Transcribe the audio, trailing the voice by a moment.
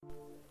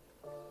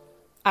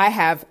I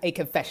have a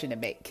confession to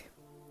make.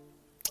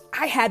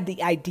 I had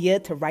the idea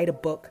to write a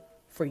book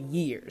for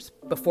years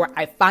before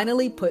I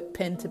finally put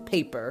pen to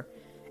paper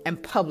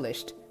and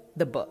published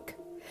the book.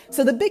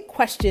 So the big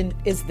question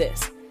is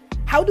this: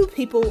 how do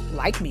people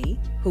like me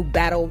who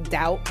battle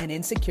doubt and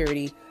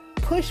insecurity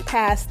push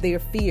past their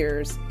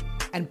fears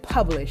and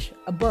publish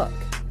a book?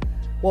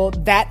 Well,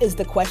 that is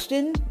the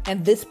question,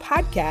 and this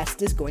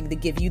podcast is going to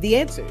give you the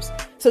answers.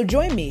 So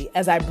join me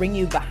as I bring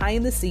you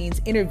behind the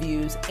scenes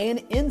interviews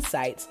and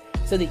insights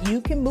so that you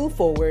can move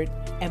forward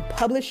and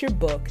publish your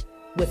book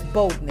with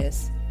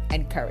boldness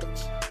and courage.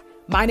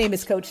 My name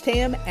is Coach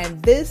Tam, and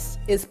this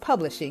is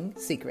Publishing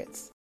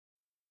Secrets.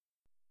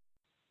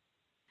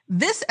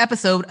 This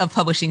episode of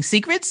Publishing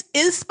Secrets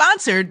is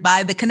sponsored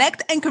by the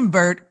Connect and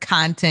Convert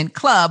Content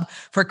Club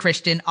for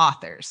Christian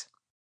authors.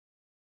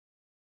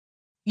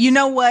 You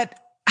know what?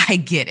 I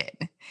get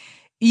it.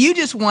 You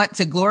just want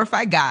to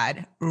glorify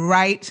God,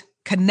 write,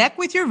 connect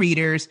with your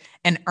readers,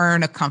 and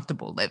earn a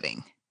comfortable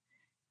living.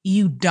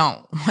 You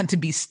don't want to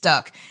be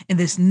stuck in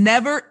this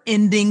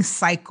never-ending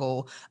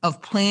cycle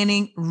of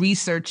planning,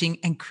 researching,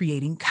 and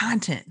creating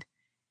content.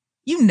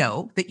 You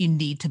know that you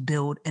need to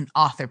build an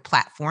author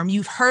platform.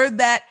 You've heard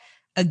that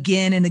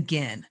again and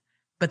again.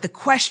 But the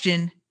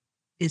question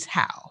is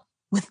how?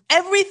 With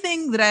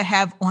everything that I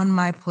have on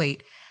my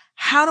plate,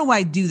 how do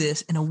I do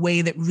this in a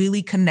way that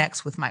really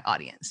connects with my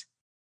audience?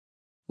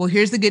 Well,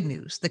 here's the good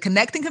news. The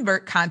Connect and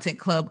Convert Content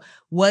Club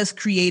was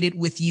created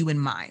with you in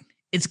mind.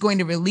 It's going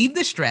to relieve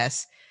the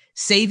stress,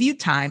 save you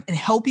time, and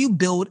help you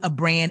build a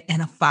brand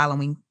and a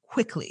following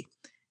quickly.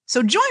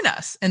 So join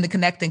us in the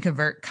Connect and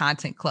Convert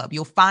Content Club.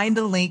 You'll find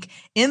the link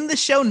in the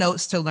show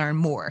notes to learn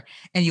more,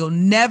 and you'll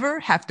never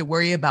have to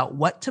worry about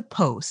what to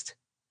post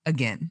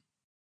again.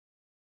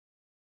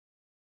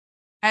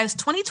 As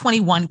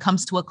 2021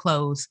 comes to a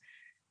close,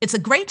 it's a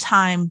great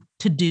time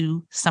to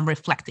do some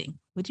reflecting.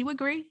 Would you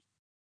agree?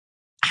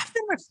 I've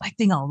been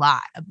reflecting a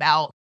lot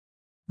about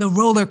the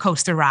roller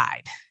coaster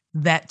ride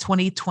that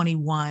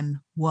 2021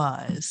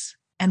 was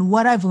and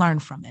what I've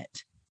learned from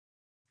it.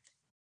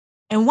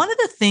 And one of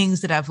the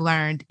things that I've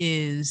learned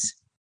is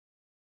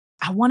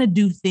I want to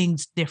do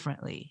things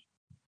differently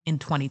in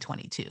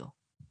 2022.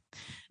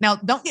 Now,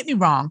 don't get me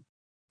wrong.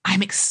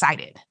 I'm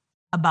excited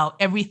about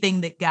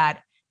everything that God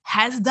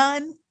has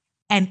done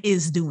and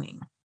is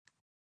doing.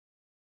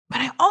 But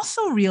I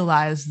also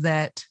realized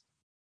that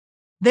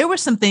there were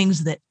some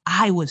things that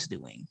I was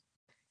doing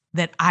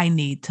that I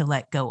need to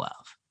let go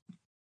of.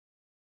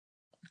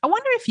 I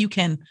wonder if you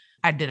can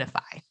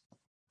identify.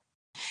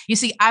 You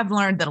see, I've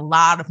learned that a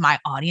lot of my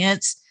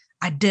audience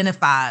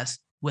identifies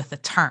with the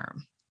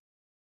term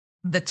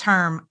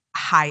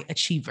high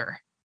achiever.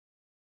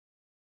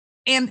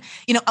 And,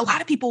 a lot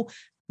of people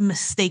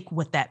mistake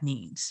what that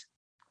means,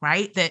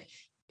 right? That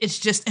it's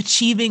just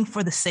achieving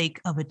for the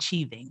sake of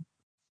achieving.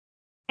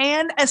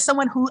 And as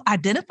someone who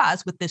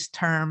identifies with this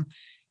term,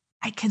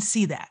 I can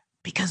see that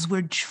because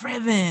we're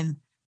driven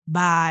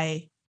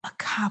by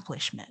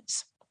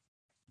accomplishments.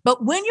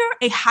 But when you're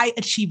a high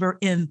achiever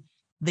in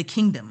the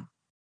kingdom,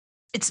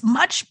 it's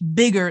much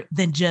bigger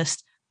than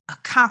just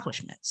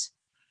accomplishments.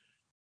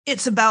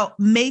 It's about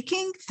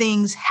making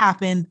things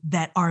happen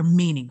that are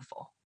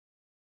meaningful.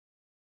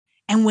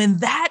 And when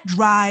that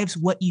drives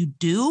what you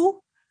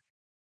do,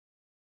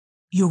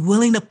 you're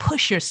willing to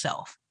push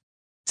yourself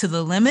to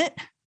the limit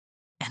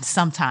and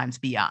sometimes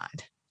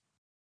beyond.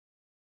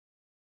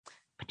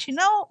 But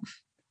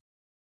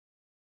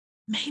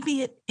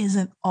maybe it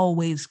isn't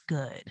always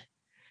good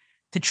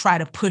to try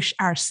to push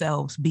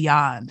ourselves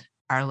beyond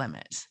our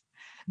limits.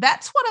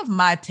 That's one of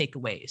my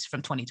takeaways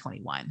from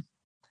 2021.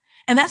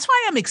 And that's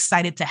why I'm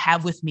excited to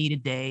have with me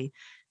today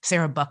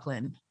Sarah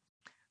Buckland,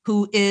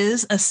 who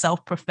is a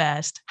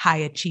self-professed high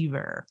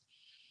achiever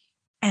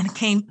and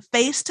came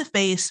face to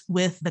face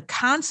with the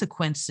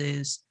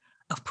consequences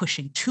of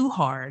pushing too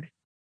hard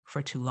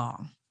for too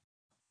long.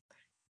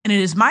 And it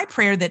is my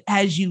prayer that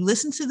as you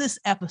listen to this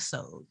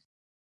episode,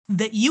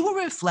 that you will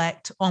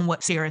reflect on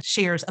what Sarah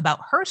shares about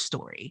her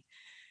story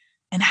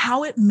and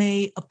how it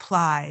may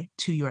apply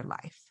to your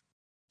life.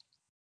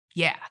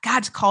 Yeah,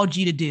 God's called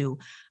you to do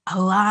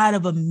a lot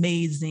of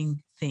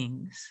amazing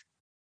things,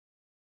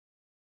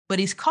 but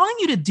he's calling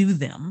you to do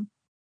them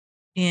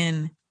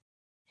in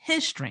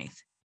his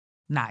strength,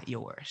 not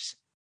yours.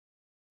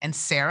 And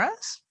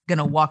Sarah's going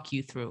to walk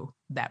you through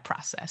that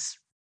process.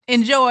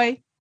 Enjoy.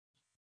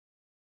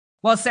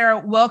 Well, Sarah,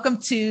 welcome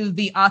to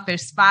the Author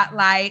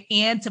Spotlight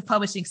and to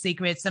Publishing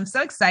Secrets. I'm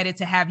so excited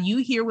to have you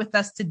here with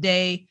us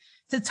today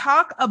to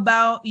talk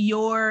about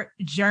your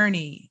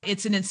journey.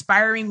 It's an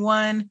inspiring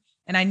one,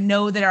 and I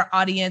know that our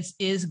audience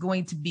is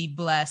going to be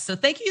blessed. So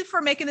thank you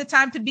for making the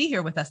time to be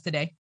here with us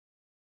today.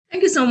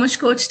 Thank you so much,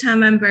 Coach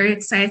Tam. I'm very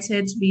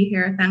excited to be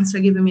here. Thanks for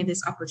giving me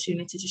this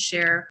opportunity to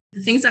share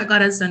the things that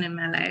God has done in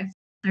my life.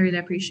 I really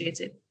appreciate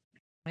it.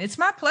 It's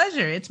my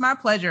pleasure. It's my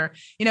pleasure.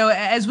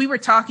 As we were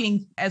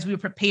talking, as we were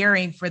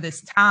preparing for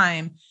this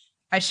time,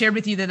 I shared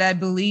with you that I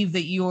believe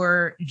that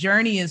your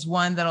journey is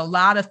one that a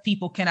lot of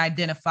people can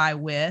identify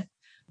with.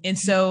 And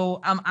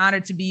so I'm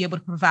honored to be able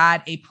to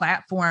provide a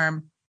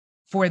platform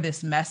for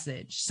this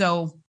message.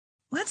 So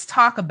let's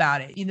talk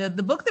about it.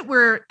 The book that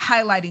we're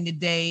highlighting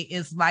today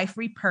is Life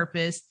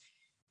Repurposed.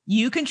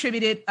 You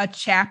contributed a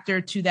chapter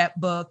to that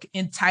book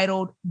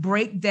entitled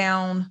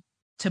Breakdown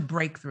to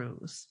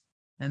Breakthroughs.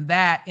 And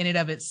that in and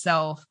of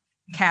itself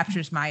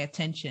captures my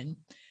attention.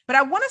 But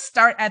I want to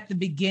start at the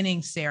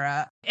beginning,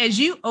 Sarah. As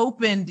you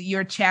opened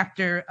your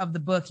chapter of the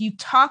book, you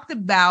talked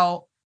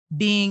about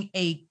being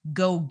a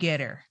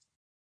go-getter.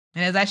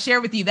 And as I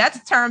share with you, that's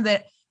a term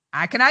that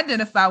I can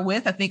identify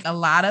with. I think a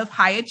lot of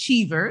high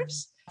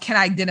achievers can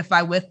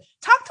identify with.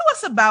 Talk to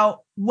us about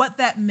what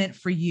that meant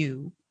for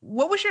you.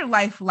 What was your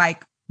life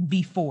like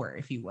before,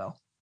 if you will?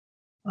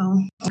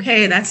 Well,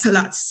 okay, that's a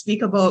lot to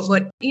speak about.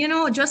 But,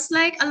 just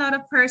like a lot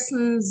of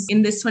persons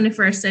in this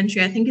 21st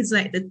century, I think it's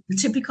like the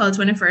typical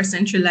 21st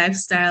century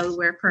lifestyle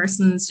where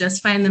persons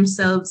just find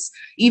themselves,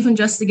 even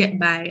just to get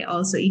by,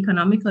 also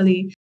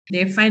economically,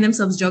 they find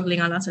themselves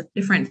juggling a lot of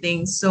different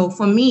things. So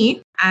for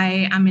me,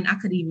 I am in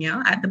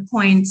academia at the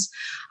point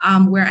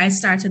where I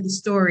started the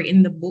story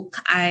in the book.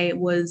 I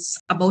was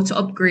about to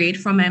upgrade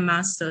from my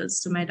master's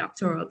to my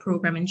doctoral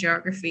program in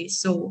geography.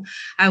 So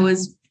I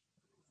was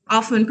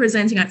often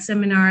presenting at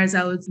seminars.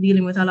 I was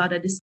dealing with a lot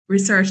of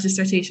research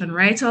dissertation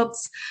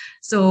write-ups.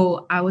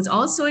 So I was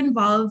also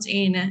involved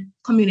in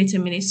community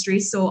ministry.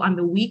 So on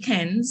the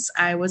weekends,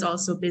 I was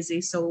also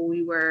busy. So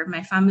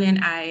my family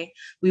and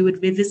we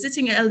would be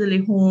visiting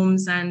elderly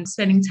homes and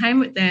spending time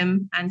with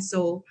them. And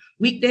so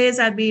weekdays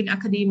I'd be in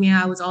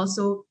academia. I was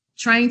also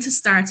trying to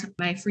start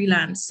my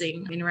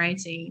freelancing in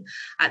writing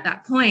at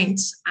that point.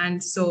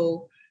 And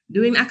so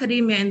doing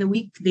academia in the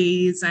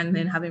weekdays and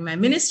then having my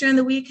ministry on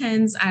the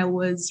weekends, I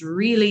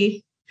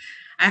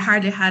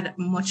hardly had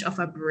much of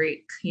a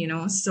break,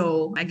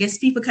 So I guess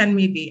people can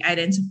maybe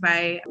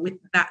identify with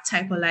that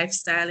type of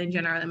lifestyle in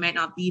general. It might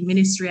not be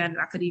ministry and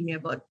academia,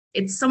 but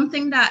it's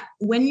something that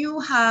when you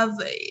have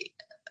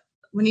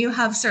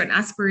certain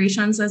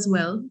aspirations as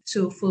well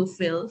to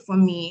fulfill, for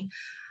me,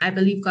 I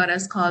believe God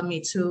has called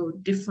me to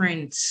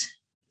different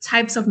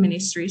types of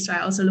ministry. So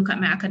I also look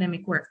at my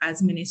academic work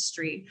as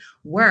ministry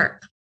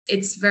work.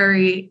 It's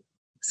very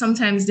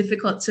sometimes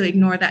difficult to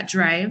ignore that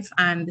drive,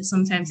 and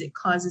sometimes it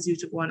causes you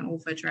to go on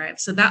overdrive.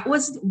 So that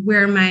was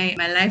where my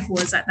life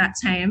was at that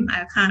time.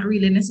 I can't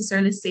really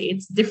necessarily say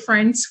it's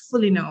different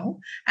fully now.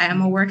 I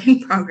am a work in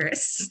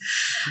progress.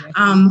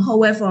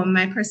 However,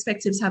 my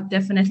perspectives have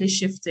definitely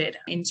shifted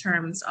in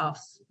terms of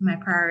my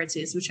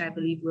priorities, which I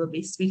believe we'll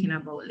be speaking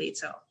about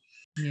later.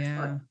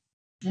 Yeah.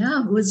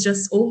 It was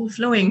just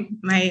overflowing.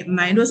 My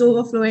mind was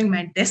overflowing.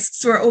 My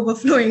desks were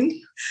overflowing.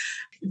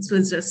 It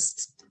was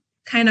just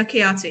kind of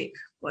chaotic,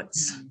 but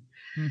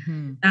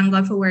thank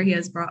God for where he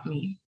has brought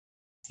me.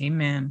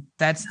 Amen.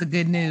 That's the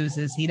good news,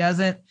 is he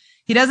doesn't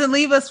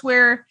leave us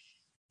where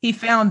he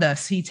found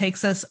us. He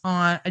takes us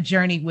on a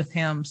journey with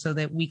him so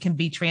that we can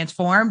be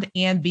transformed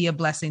and be a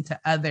blessing to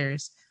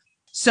others.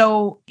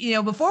 So,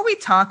 before we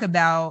talk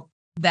about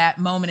that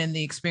moment and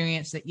the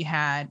experience that you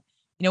had,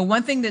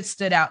 one thing that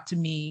stood out to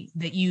me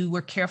that you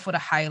were careful to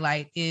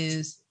highlight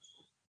is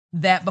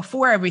that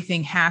before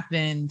everything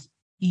happened,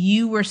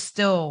 you were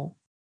still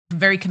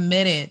very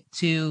committed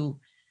to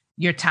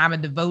your time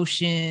of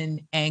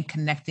devotion and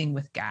connecting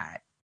with God.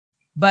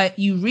 But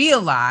you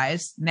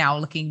realize now,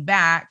 looking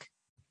back,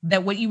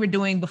 that what you were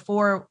doing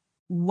before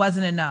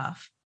wasn't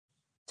enough.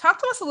 Talk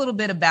to us a little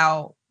bit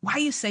about why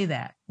you say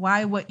that,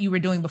 why what you were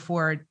doing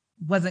before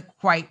wasn't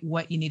quite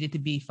what you needed to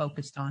be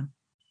focused on.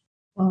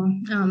 Well,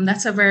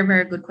 that's a very,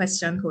 very good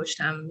question, Coach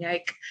Tam.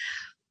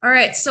 All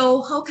right,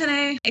 so how can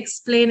I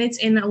explain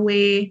it in a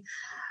way?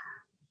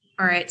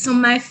 All right, so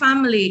my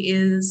family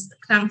is,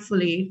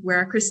 thankfully,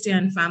 we're a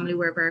Christian family.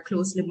 We're very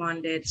closely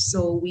bonded.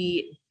 So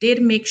we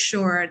did make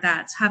sure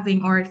that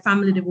having our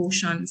family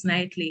devotions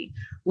nightly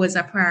was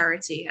a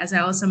priority. As I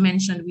also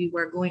mentioned, we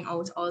were going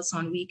out also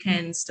on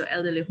weekends to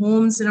elderly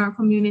homes in our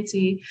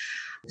community.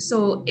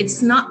 So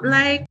it's not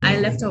like I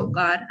left out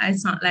God.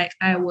 It's not like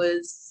I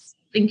was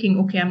thinking,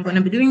 okay, I'm going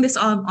to be doing this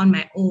all on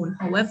my own.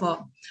 However,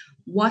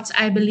 what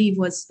I believe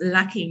was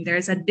lacking,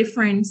 there's a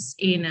difference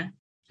in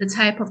the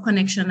type of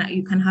connection that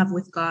you can have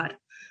with God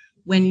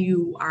when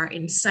you are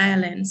in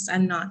silence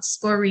and not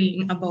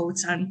scurrying about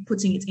and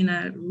putting it in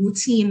a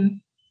routine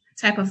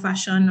type of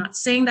fashion. Not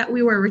saying that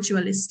we were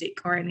ritualistic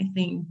or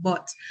anything,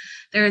 but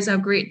there is a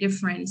great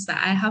difference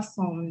that I have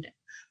found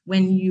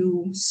when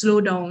you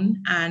slow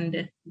down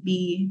and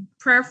be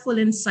prayerful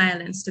in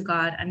silence to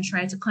God and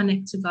try to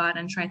connect to God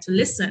and try to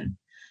listen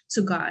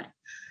to God.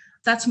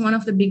 That's one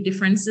of the big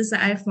differences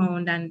that I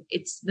found. And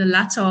it's the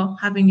latter,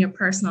 having your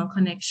personal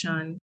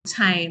connection,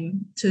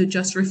 time to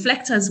just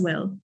reflect as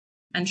well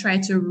and try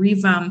to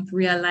revamp,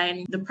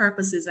 realign the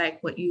purposes,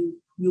 like what you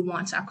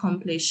want to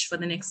accomplish for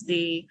the next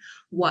day,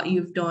 what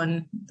you've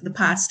done the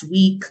past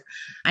week.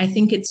 I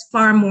think it's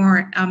far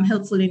more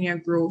helpful in your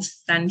growth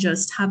than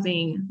just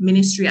having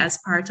ministry as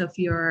part of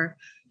your,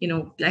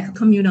 like a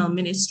communal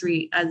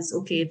ministry as,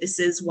 okay, this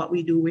is what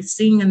we do. We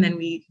sing and then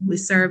we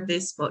serve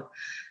this, but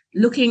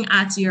looking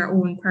at your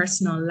own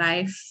personal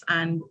life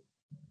and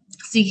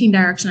seeking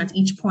direction at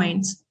each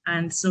point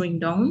and slowing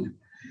down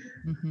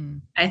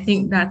I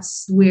think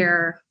that's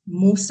where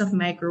most of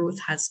my growth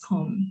has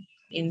come,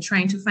 in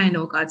trying to find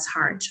out God's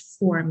heart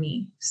for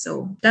me.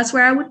 So that's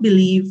where I would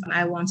believe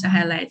I want to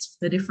highlight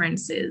the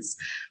differences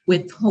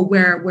with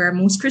where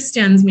most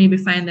Christians maybe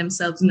find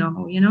themselves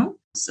now,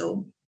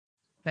 So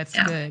that's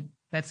good.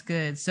 That's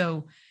good.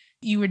 So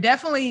you were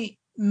definitely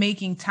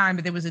making time,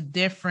 but there was a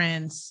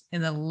difference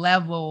in the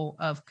level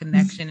of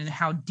connection and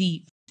how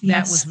deep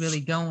that was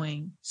really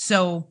going.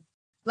 So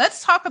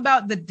let's talk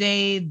about the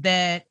day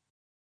that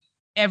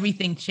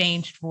everything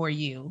changed for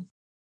you.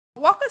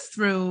 Walk us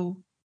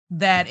through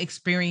that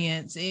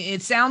experience.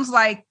 It sounds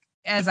like,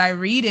 as I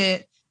read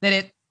it, that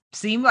it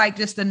seemed like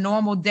just a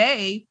normal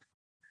day,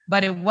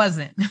 but it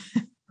wasn't.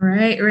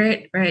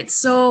 Right.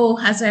 So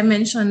as I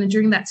mentioned,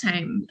 during that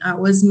time,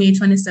 was May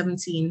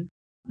 2017.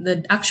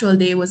 The actual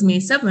day was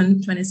May 7,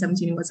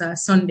 2017. It was a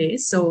Sunday.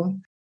 So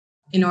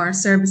in our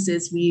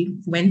services, we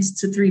went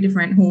to 3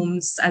 different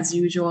homes as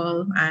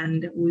usual,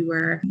 and we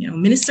were,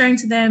 ministering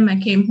to them. I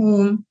came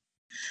home.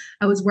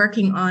 I was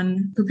working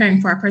on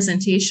preparing for a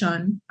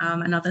presentation,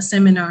 another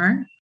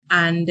seminar,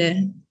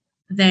 and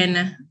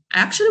then I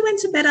actually went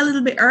to bed a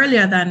little bit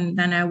earlier than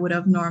I would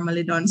have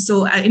normally done.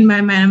 So in my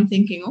mind, I'm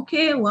thinking,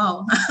 okay,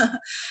 well,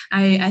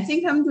 I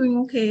think I'm doing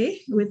okay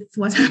with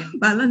what I'm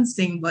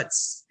balancing, but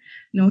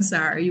no,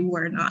 sir, you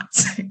were not.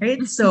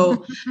 Right.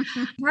 So,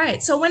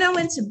 right. So when I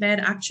went to bed,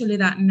 actually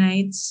that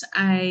night,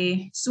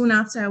 soon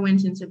after I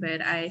went into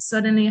bed, I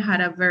suddenly had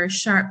a very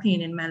sharp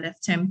pain in my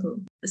left temple,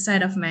 the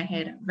side of my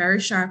head, very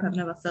sharp. I've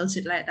never felt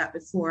it like that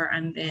before.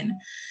 And then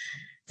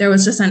there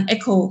was just an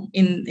echo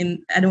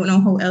in I don't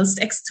know how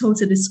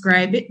to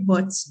describe it,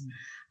 but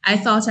I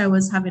thought I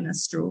was having a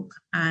stroke,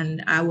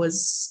 and I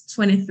was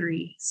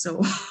 23. So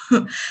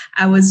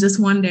I was just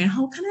wondering,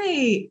 how can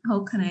I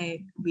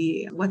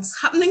be,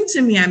 what's happening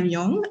to me? I'm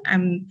young.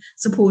 I'm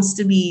supposed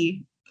to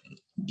be,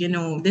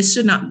 this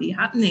should not be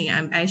happening.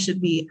 I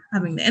should be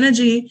having the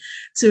energy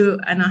to,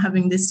 and not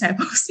having this type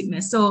of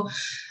sickness. So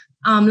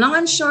long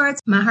and short,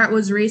 my heart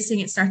was racing.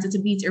 It started to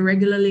beat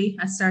irregularly.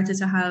 I started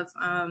to have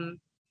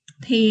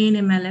pain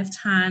in my left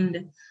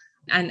hand.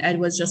 And I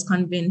was just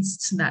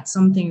convinced that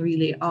something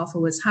really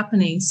awful was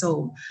happening.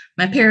 So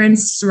my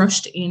parents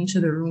rushed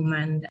into the room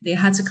and they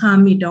had to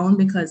calm me down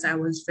because I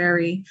was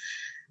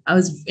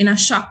in a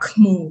shock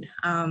mode.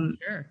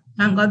 Sure.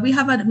 Thank God we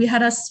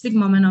had a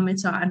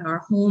sphygmomanometer in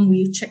our home.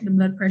 We checked the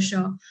blood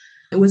pressure.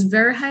 It was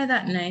very high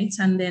that night.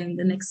 And then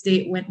the next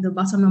day the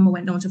bottom number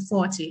went down to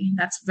 40.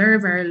 That's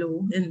very, very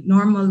low. The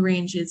normal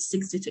range is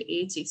 60 to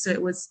 80. So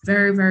it was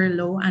very, very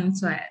low. And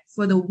so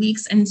for the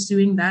weeks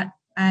ensuing that,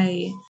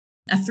 a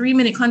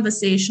 3-minute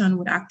conversation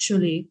would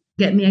actually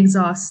get me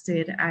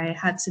exhausted. I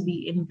had to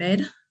be in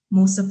bed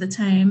most of the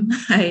time.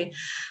 I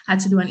had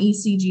to do an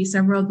ECG,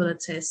 several blood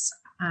tests.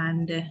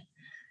 And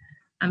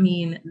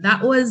that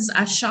was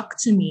a shock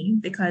to me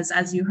because,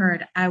 as you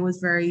heard, I was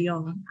very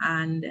young.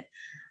 And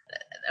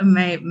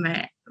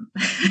my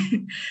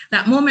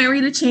that moment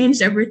really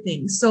changed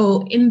everything.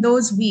 So in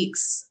those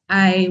weeks,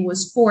 I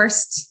was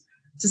forced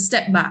to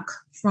step back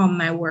from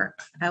my work.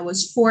 I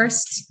was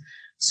forced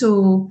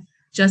to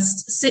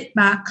just sit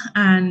back,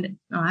 and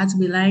I had to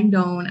be lying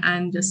down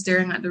and just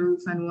staring at the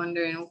roof and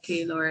wondering,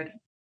 okay, Lord,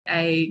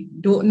 I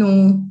don't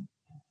know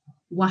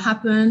what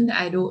happened.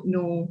 I don't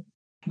know,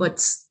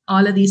 but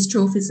all of these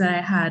trophies that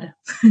I had,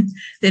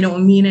 they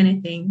don't mean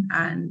anything.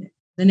 And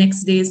the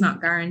next day is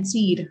not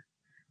guaranteed.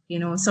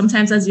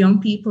 Sometimes as young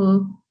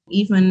people,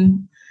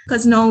 even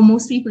because now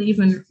most people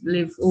even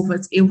live over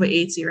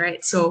 80,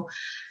 right? So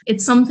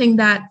it's something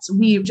that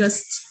we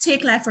just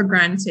take life for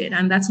granted.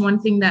 And that's one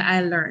thing that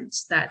I learned,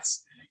 that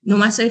no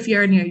matter if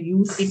you're in your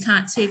youth, you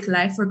can't take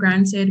life for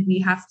granted. We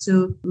have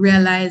to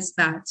realize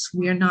that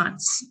we're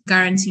not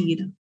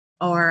guaranteed,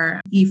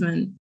 or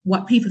even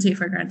what people take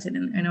for granted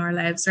in our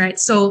lives, right?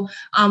 So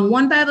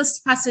one Bible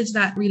passage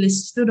that really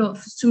stood out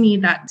to me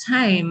that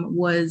time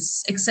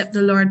was, except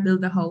the Lord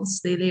build the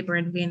house, they labor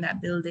in vain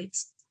that build it.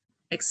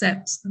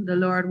 Except the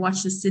Lord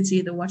watch the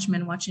city, the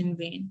watchmen watch in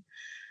vain.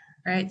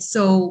 Right.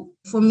 So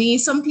for me,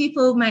 some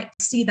people might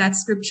see that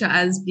scripture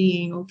as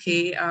being,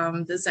 okay,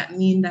 does that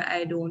mean that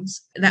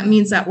that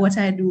means that what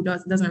I do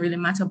doesn't really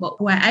matter. But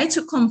why I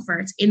took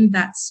comfort in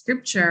that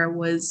scripture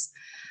was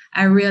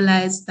I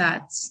realized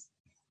that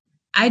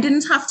I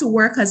didn't have to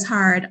work as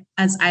hard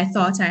as I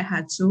thought I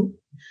had to,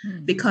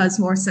 because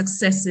more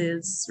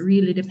successes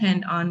really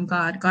depend on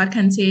God. God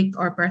can take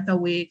our birth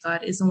away.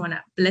 God is the one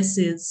that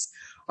blesses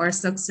our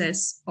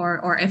success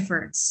or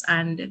efforts.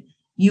 And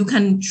you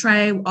can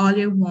try all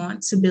you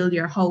want to build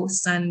your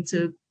house and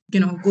to,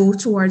 go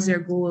towards your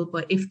goal.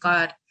 But if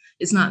God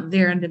is not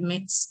there in the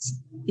midst,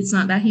 it's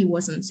not that he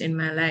wasn't in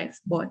my life,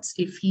 but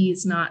if he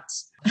is not,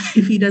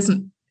 if he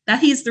doesn't, that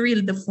he's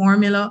really the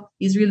formula,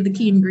 he's really the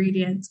key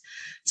ingredient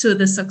to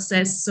the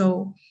success.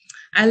 So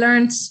I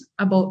learned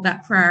about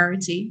that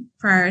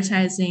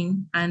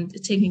prioritizing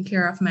and taking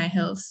care of my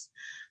health,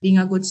 being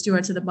a good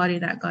steward to the body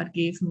that God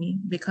gave me.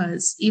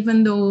 Because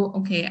even though,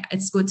 okay,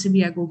 it's good to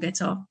be a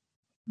go-getter,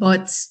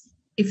 but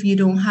if you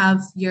don't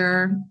have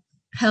your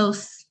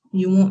health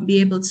you won't be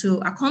able to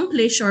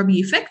accomplish or be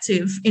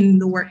effective in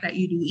the work that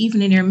you do,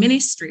 even in your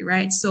ministry,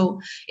 right? So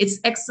it's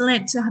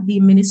excellent to be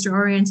ministry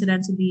oriented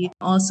and to be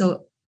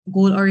also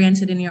goal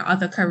oriented in your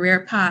other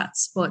career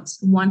paths. But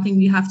one thing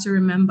we have to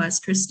remember as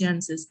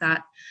Christians is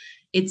that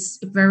it's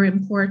very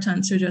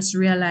important to just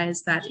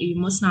realize that you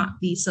must not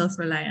be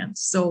self-reliant.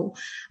 So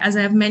as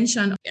I've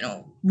mentioned,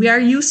 we are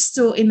used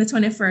to in the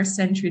 21st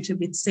century to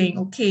be saying,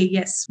 okay,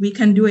 yes, we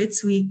can do it.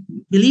 We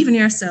believe in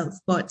yourself,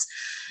 but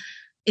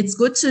it's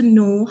good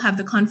to have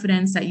the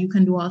confidence that you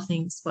can do all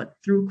things, but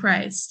through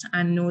Christ,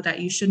 and know that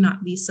you should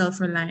not be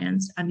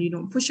self-reliant and you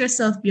don't push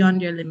yourself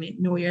beyond your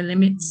limit. Know your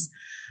limits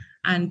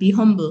and be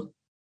humble,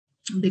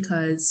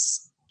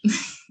 because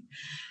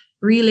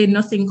really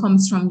nothing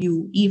comes from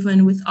you.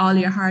 Even with all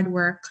your hard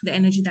work, the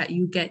energy that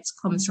you get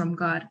comes from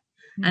God,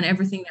 and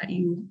everything that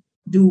you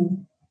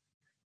do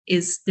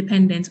is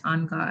dependent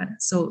on God.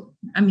 So,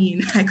 I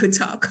mean, I could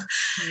talk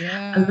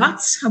a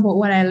lot about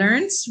what I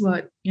learned,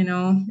 but,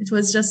 it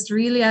was just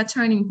really a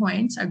turning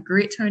point, a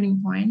great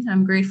turning point.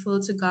 I'm grateful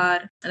to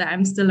God that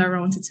I'm still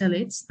around to tell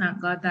it.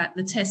 Thank God that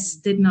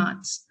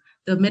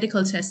the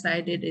medical tests that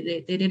I did,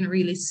 they didn't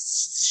really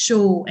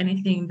show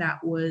anything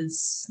that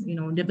was,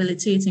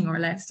 debilitating or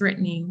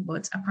life-threatening,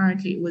 but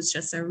apparently it was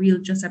just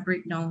a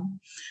breakdown.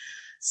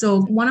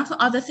 So one of the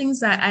other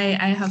things that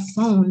I have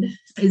found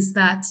is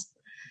that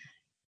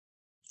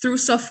through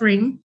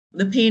suffering,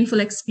 the painful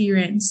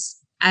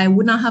experience, I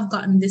would not have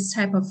gotten this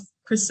type of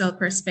crystal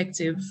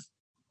perspective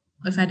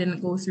if I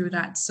didn't go through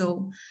that.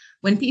 So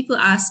when people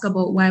ask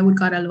about why would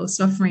God allow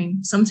suffering,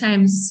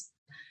 sometimes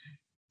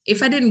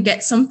if I didn't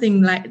get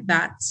something like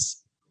that,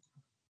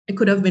 it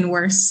could have been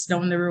worse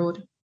down the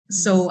road.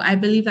 So I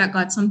believe that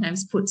God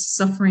sometimes puts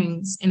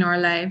sufferings in our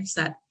lives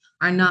that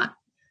are not,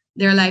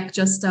 they're like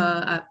just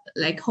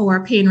like how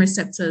our pain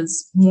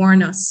receptors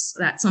warn us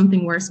that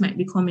something worse might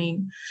be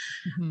coming.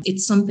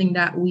 It's something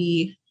that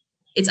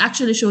it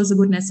actually shows the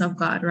goodness of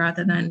God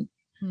rather than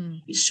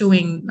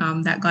showing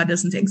that God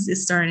doesn't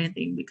exist or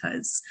anything,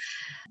 because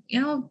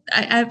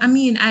I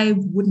mean, I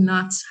would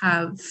not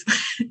have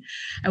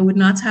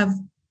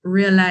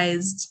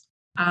realized,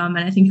 and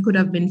I think it could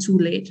have been too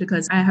late,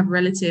 because I have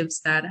relatives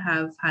that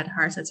have had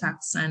heart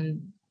attacks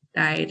and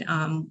died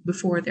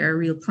before their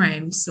real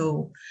prime.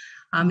 So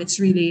it's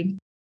really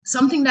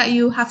something that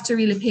you have to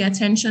really pay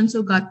attention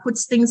to. God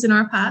puts things in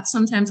our path,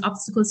 sometimes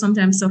obstacles,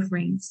 sometimes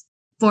sufferings,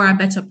 for a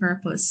better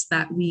purpose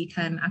that we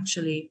can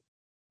actually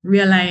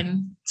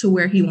realign to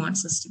where he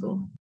wants us to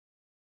go.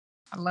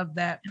 I love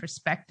that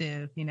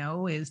perspective,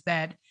 is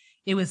that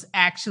it was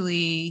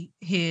actually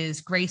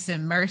his grace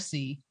and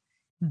mercy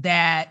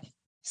that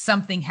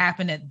something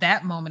happened at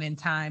that moment in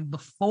time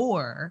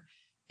before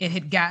it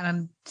had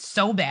gotten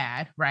so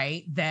bad,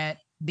 right, that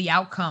the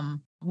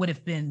outcome would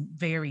have been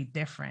very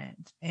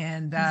different.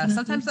 And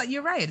sometimes, like,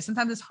 you're right,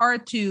 sometimes it's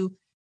hard to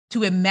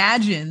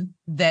imagine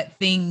that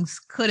things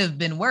could have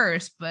been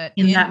worse, but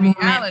in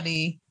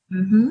reality,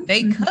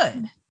 they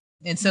could.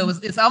 And so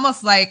it's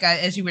almost like,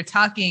 as you were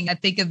talking, I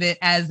think of it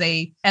as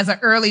an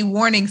early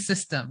warning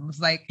system. It's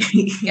like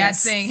God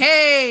saying,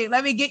 hey,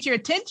 let me get your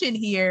attention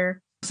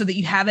here so that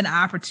you have an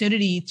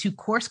opportunity to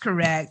course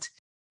correct.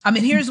 I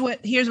mean, here's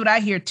what I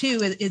hear too,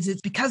 is it's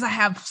because I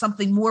have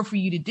something more for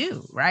you to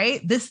do,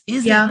 right? This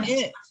isn't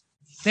it.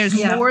 There's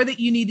more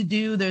that you need to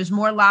do. There's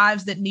more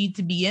lives that need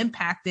to be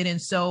impacted.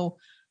 And so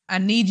I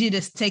need you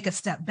to take a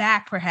step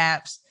back,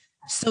 perhaps,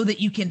 so that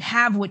you can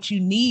have what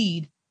you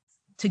need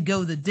to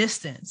go the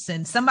distance.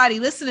 And somebody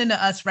listening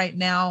to us right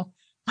now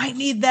might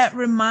need that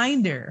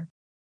reminder.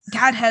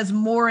 God has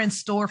more in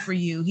store for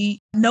you.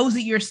 He knows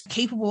that you're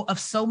capable of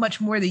so much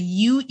more than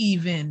you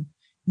even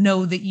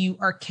know that you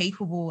are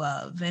capable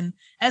of. And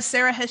as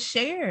Sarah has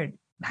shared,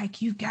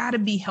 like, you've got to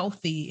be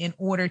healthy in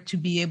order to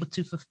be able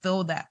to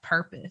fulfill that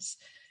purpose.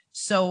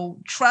 So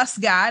trust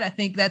God. I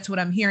think that's what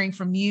I'm hearing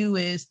from you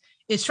is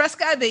trust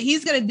God that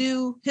he's going to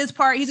do his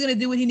part. He's going to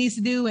do what he needs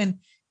to do. And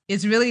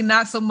it's really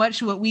not so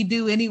much what we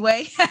do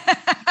anyway.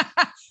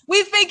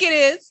 We think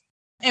it is.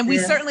 And we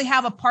certainly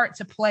have a part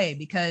to play,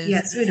 because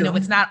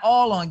it's not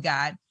all on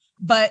God,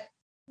 but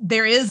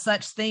there is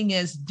such thing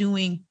as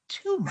doing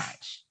too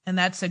much. And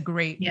that's a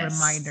great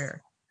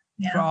reminder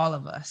for all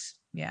of us.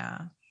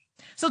 Yeah.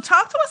 So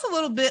talk to us a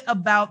little bit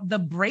about the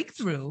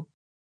breakthrough.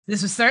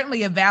 This was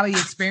certainly a valley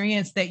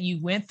experience that you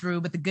went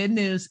through, but the good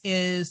news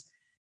is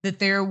that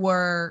there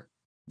were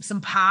some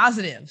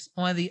positives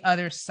on the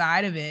other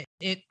side of it.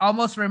 It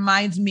almost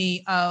reminds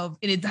me of,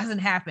 and it doesn't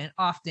happen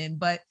often,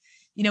 but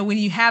when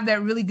you have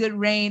that really good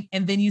rain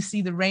and then you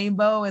see the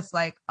rainbow, it's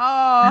like,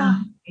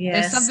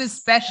 there's something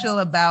special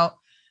about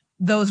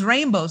those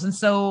rainbows. And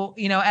so,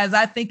 as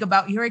I think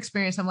about your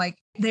experience, I'm like,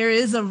 there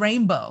is a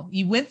rainbow.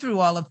 You went through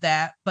all of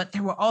that, but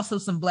there were also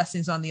some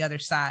blessings on the other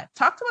side.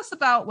 Talk to us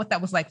about what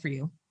that was like for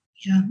you.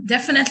 Yeah,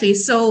 definitely.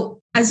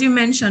 So as you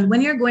mentioned,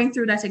 when you're going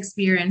through that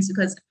experience,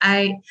 because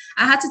I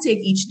had to take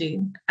each day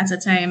at a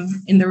time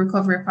in the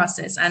recovery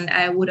process, and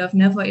I would have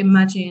never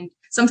imagined,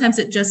 sometimes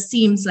it just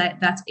seems like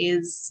that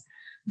is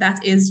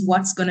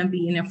what's going to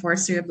be in a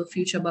foreseeable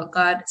future, but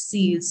God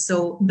sees.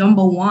 So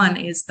number one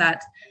is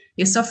that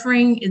your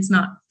suffering is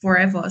not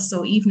forever.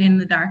 So even in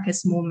the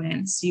darkest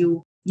moments,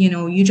 you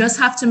just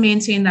have to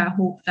maintain that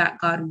hope that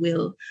God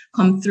will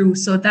come through.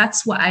 So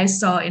that's what I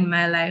saw in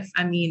my life.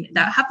 I mean,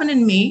 that happened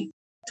in May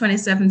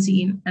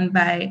 2017. And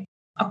by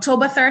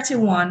October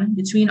 31,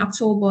 between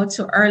October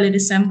to early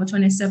December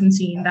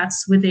 2017,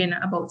 that's within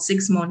about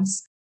 6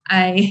 months,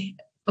 I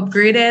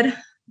upgraded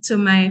to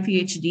my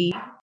PhD.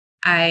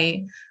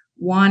 I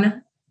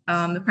won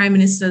the Prime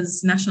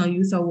Minister's National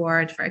Youth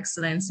Award for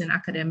Excellence in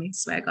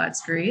Academics by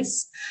God's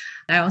grace.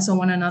 I also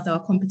won another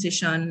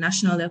competition,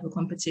 national level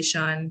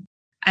competition.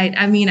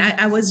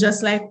 I was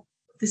just like,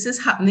 this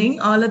is happening.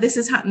 All of this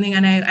is happening.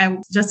 And I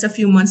just a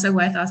few months ago,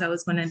 I thought I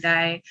was going to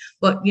die.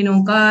 But,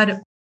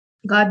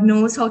 God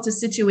knows how to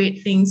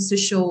situate things to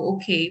show,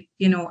 okay,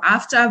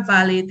 after a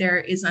valley, there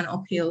is an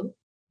uphill.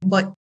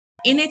 But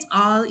in it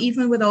all,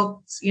 even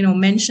without,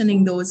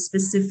 mentioning those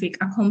specific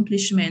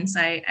accomplishments,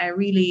 I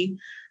really,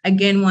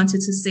 again,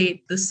 wanted to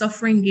say the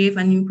suffering gave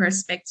a new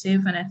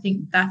perspective. And I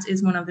think that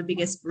is one of the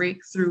biggest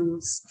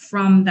breakthroughs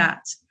from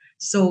that.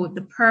 So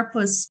the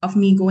purpose of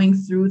me going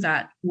through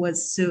that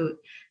was to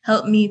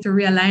help me to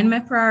realign my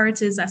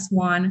priorities as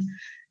one,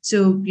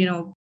 to,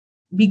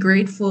 be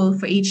grateful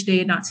for each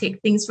day, not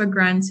take things for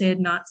granted,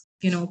 not,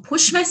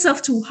 push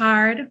myself too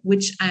hard,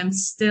 which I'm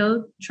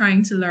still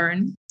trying to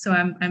learn. So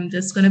I'm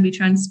just going to be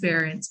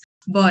transparent.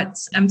 But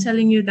I'm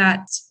telling you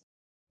that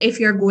if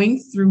you're going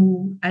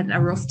through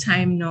a rough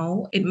time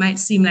now, it might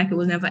seem like it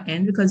will never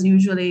end, because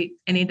usually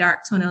any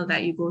dark tunnel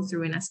that you go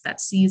through in that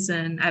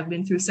season, I've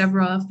been through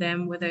several of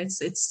them, whether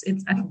it's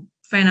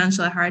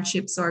financial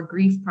hardships or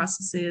grief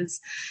processes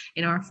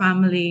in our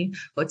family.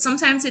 But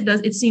sometimes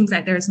it seems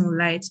like there's no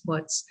light.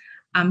 But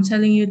I'm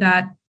telling you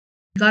that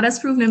God has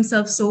proven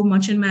himself so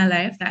much in my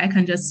life that I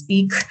can just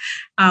speak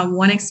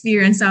one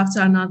experience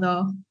after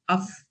another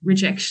of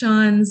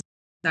rejections,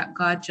 that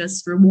God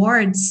just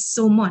rewards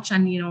so much.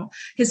 And,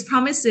 his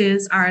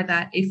promises are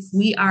that if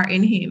we are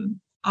in him,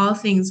 all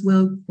things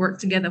will work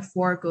together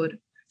for good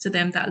to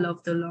them that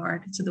love the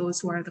Lord, to those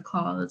who are the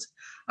called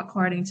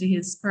according to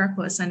his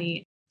purpose. And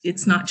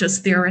it's not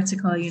just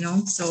theoretical,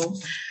 So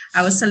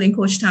I was telling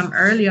Coach Tam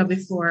earlier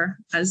before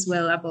as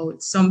well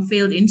about some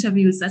failed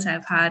interviews that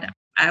I've had.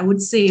 I would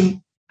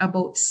say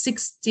about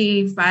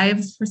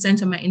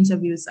 65% of my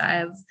interviews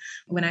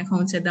when I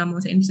counted the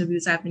amount of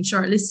interviews I've been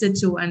shortlisted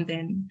to, and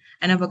then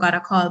I never got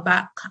a call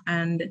back.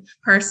 And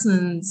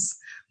persons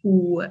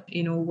who,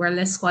 were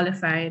less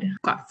qualified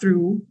got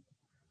through.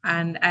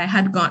 And I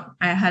had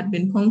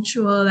been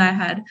punctual. I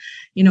had,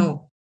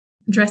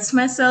 dressed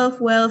myself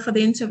well for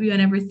the interview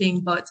and everything,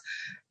 but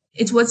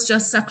it was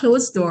just a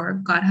closed door.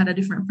 God had a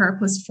different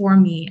purpose for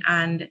me,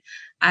 and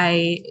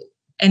I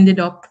ended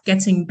up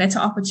getting better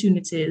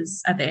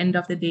opportunities at the end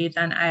of the day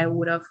than I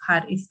would have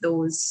had if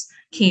those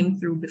came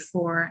through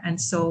before. And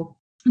so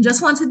I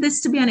just wanted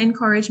this to be an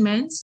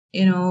encouragement,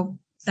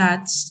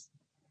 that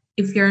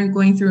if you're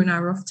going through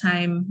a rough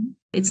time,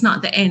 it's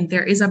not the end.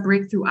 There is a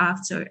breakthrough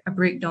after a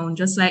breakdown.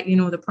 Just like,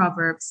 the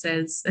proverb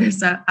says,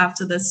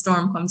 after the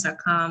storm comes a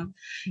calm.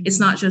 It's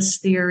not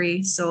just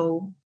theory.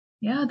 So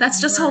yeah,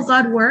 that's just how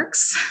God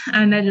works.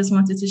 And I just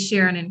wanted to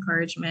share an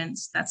encouragement.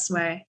 That's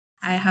why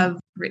I have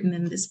written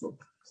in this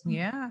book.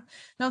 Yeah.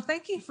 No,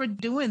 thank you for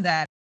doing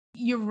that.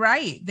 You're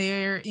right.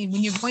 When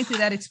you're going through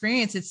that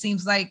experience, it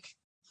seems like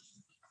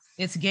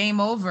it's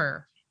game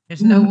over.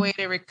 There's no way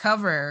to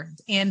recover.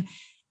 And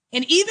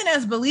even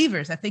as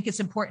believers, I think it's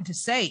important to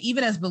say,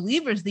 even as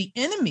believers, the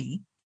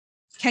enemy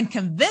can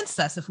convince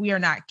us, if we are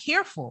not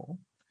careful,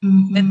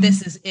 that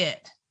this is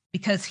it,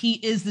 because he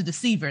is the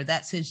deceiver.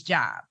 That's his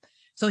job.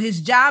 So his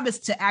job is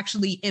to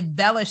actually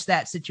embellish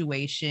that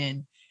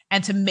situation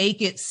and to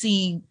make it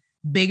seem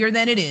bigger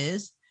than it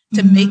is,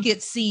 to make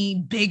it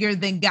seem bigger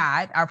than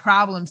God, our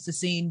problems to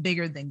seem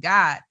bigger than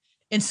God.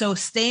 And so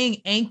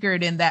staying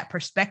anchored in that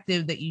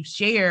perspective that you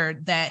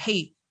shared, that,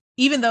 hey,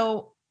 even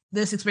though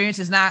this experience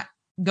is not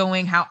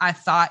going how I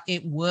thought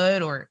it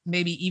would, or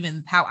maybe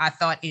even how I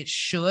thought it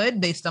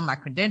should, based on my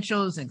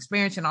credentials and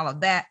experience and all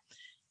of that,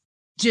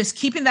 just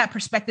keeping that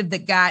perspective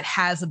that God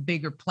has a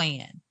bigger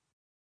plan.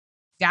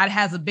 God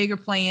has a bigger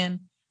plan.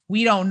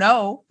 We don't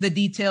know the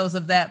details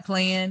of that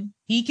plan.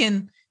 He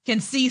can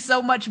see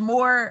so much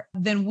more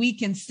than we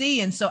can see.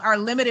 And so our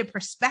limited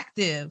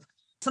perspective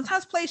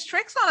sometimes plays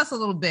tricks on us a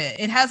little bit.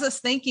 It has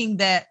us thinking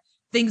that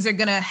things are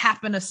going to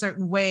happen a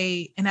certain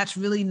way, and that's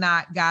really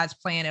not God's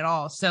plan at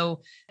all.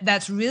 So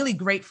that's really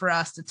great for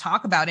us to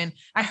talk about. And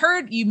I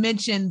heard you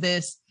mention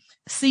this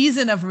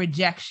season of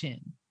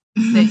rejection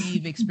that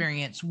you've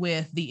experienced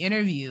with the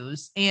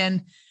interviews.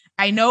 And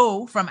I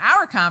know from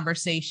our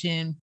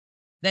conversation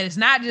that it's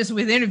not just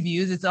with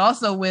interviews, it's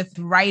also with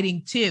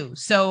writing too.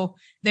 So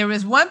there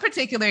was one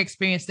particular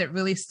experience that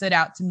really stood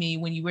out to me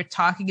when you were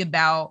talking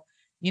about,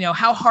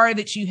 how hard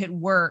that you had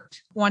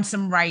worked on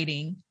some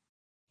writing,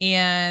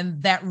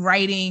 and that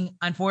writing,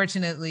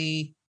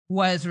 unfortunately,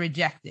 was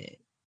rejected.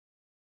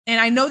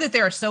 And I know that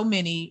there are so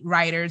many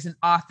writers and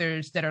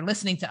authors that are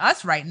listening to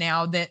us right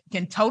now that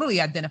can totally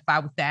identify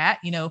with that.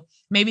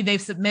 Maybe they've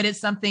submitted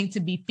something to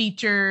be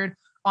featured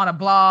on a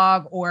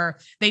blog, or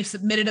they've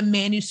submitted a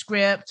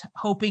manuscript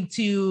hoping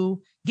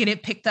to get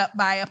it picked up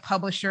by a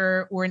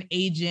publisher or an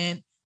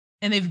agent,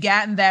 and they've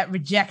gotten that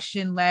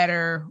rejection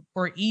letter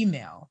or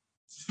email.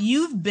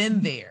 You've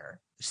been there.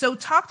 So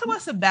talk to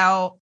us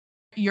about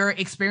your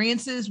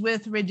experiences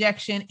with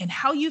rejection and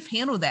how you've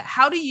handled that.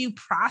 How do you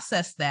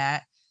process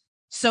that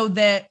so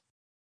that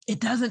it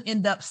doesn't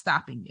end up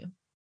stopping you?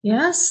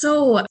 Yeah,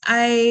 so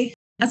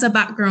as a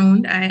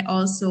background, I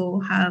also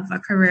have a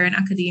career in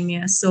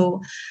academia.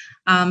 So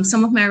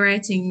some of my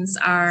writings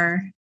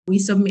we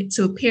submit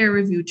to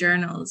peer-reviewed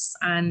journals,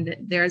 and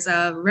there's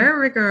a very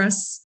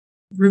rigorous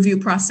review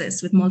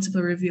process with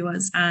multiple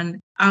reviewers. And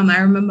I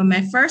remember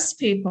my first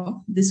paper,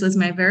 this was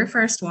my very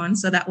first one.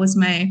 So that was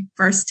my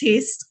first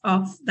taste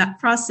of that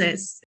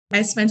process.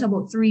 I spent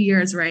about 3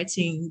 years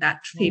writing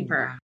that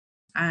paper.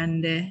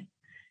 And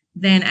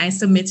then I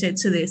submitted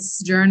to this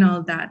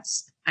journal that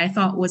I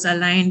thought was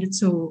aligned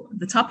to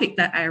the topic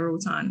that I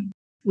wrote on.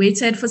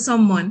 Waited for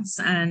some months,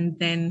 and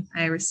then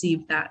I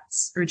received that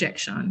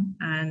rejection.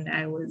 And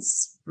I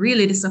was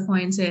really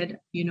disappointed.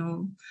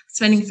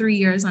 Spending 3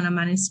 years on a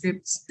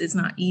manuscript is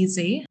not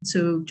easy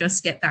to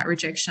just get that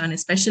rejection,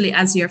 especially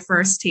as your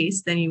first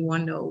taste. Then you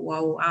wonder,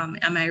 wow,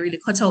 am I really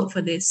cut out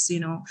for this?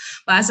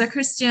 But as a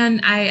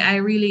Christian, I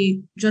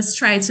really just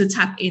try to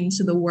tap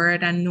into the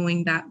word and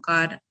knowing that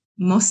God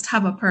must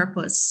have a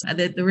purpose.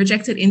 The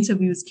rejected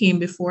interviews came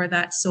before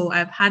that. So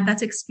I've had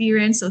that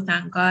experience. So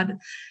thank God.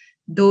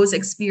 Those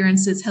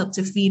experiences helped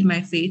to feed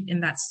my faith in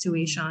that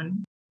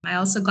situation. I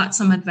also got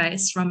some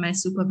advice from my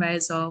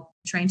supervisor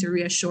trying to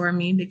reassure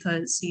me,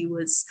 because he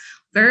was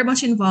very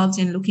much involved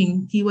in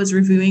he was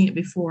reviewing it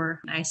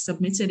before I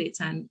submitted it.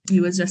 And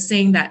he was just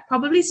saying that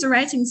probably it's the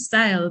writing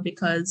style,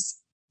 because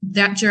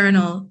that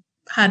journal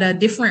had a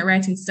different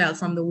writing style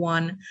from the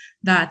one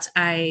that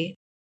I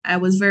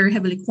was very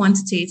heavily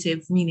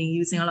quantitative, meaning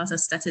using a lot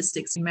of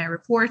statistics in my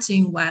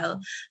reporting,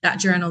 while that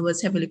journal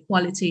was heavily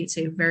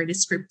qualitative, very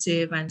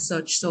descriptive and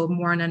such. So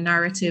more on a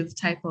narrative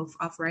type of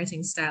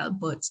writing style.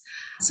 But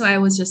so I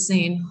was just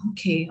saying,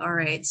 okay, all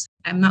right,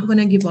 I'm not going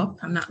to give up.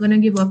 I'm not going to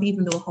give up,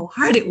 even though how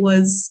hard it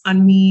was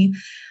on me.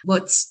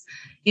 But,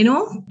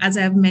 as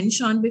I've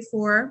mentioned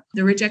before,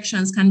 the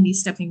rejections can be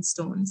stepping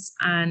stones.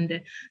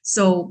 And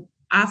so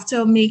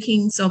after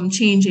making some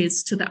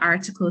changes to the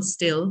article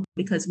still,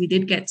 because we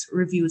did get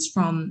reviews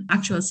from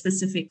actual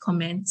specific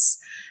comments,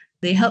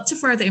 they helped to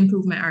further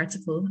improve my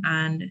article.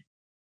 And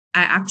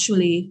I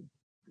actually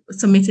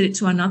submitted it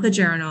to another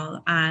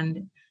journal,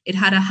 and it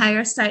had a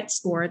higher site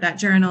score. That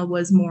journal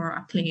was more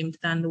acclaimed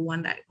than the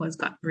one that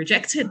got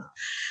rejected.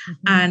 Mm-hmm.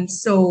 And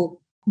so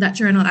that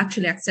journal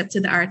actually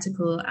accepted the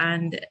article.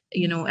 And,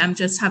 I'm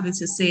just having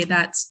to say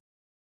that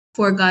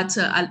for God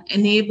to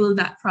enable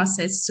that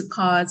process to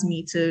cause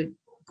me to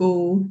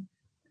go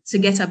to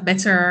get a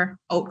better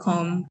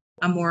outcome,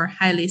 a more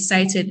highly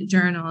cited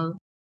journal,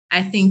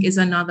 I think is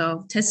another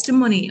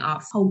testimony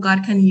of how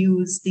God can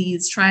use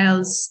these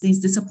trials, these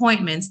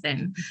disappointments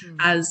then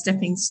as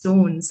stepping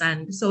stones.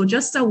 And so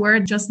just a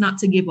word, just not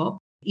to give up,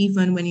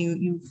 even when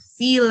you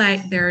feel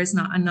like there is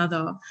not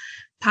another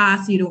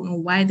path, you don't know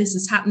why this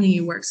is happening,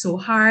 you work so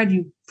hard,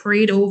 you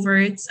prayed over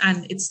it,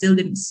 and it still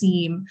didn't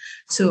seem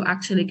to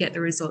actually get the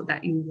result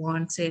that you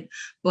wanted.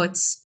 But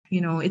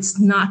it's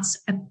not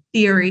a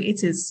theory,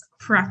 it is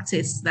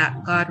practice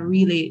that God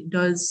really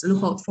does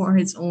look out for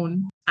his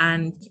own.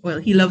 And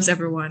he loves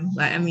everyone.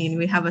 But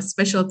we have a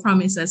special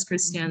promise as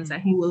Christians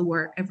that he will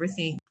work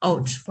everything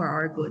out for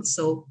our good.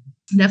 So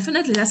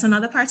definitely that's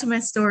another part of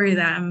my story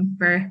that I'm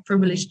very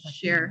privileged to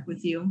share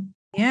with you.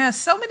 Yeah,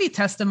 so many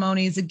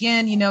testimonies.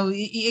 Again,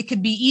 it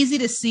could be easy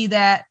to see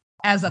that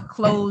as a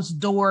closed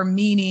door,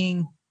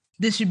 meaning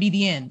this should be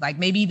the end. Like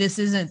maybe this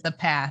isn't the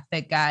path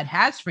that God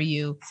has for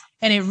you.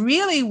 And it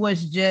really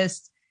was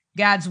just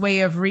God's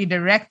way of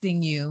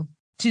redirecting you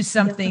to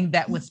something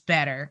that was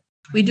better.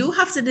 We do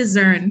have to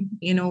discern,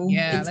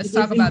 let's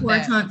talk about that.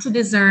 It's important to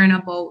discern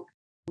about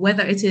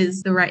whether it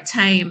is the right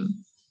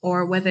time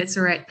or whether it's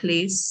the right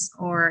place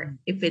or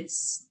if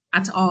it's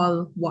at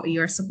all what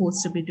you're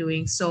supposed to be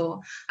doing.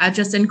 So I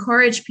just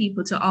encourage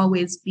people to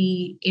always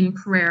be in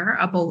prayer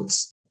about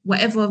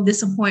whatever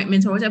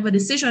disappointment or whatever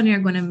decision you're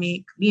going to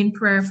make. Be in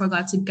prayer for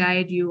God to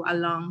guide you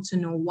along to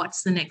know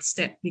what's the next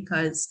step,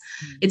 because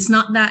it's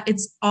not that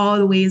it's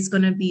always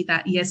going to be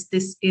that, yes,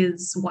 this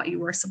is what you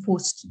were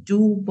supposed to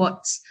do.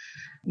 But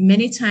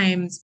many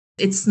times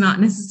it's not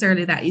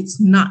necessarily that it's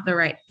not the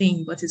right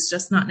thing, but it's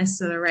just not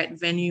necessarily the right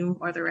venue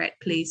or the right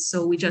place.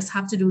 So we just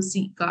have to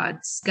seek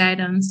God's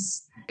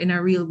guidance in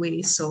a real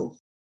way. So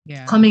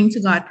coming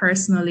to God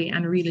personally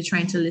and really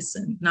trying to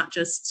listen, not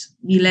just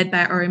be led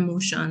by our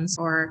emotions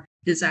or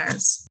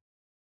desires.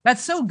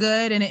 That's so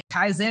good. And it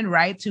ties in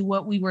right to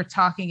what we were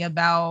talking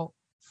about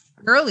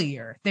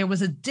earlier. There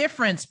was a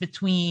difference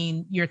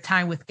between your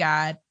time with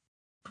God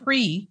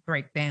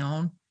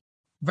pre-breakdown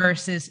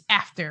versus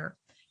after.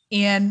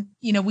 And,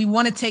 we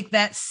want to take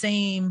that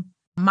same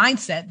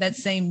mindset, that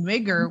same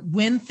rigor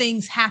when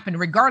things happen,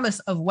 regardless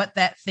of what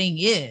that thing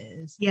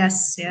is.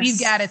 Yes. We've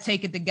got to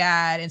take it to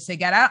God and say,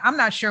 God, I'm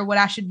not sure what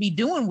I should be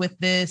doing with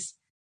this,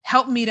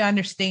 help me to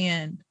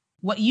understand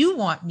what you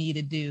want me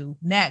to do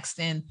next.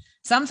 And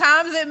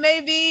sometimes it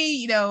may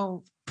be,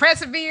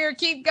 persevere,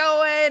 keep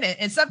going.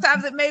 And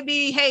sometimes it may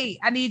be, hey,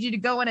 I need you to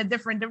go in a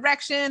different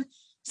direction.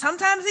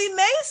 Sometimes he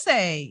may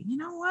say, you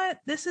know what,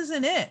 this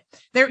isn't it.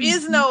 There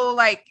is no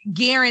like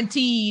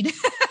guaranteed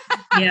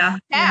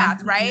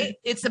path, right?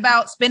 It's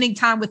about spending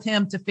time with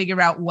him to figure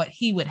out what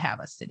he would have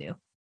us to do.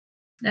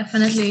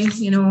 Definitely.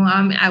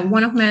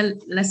 One of my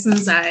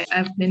lessons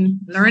I've been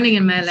learning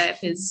in my life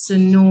is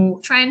to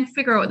try and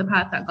figure out the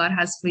path that God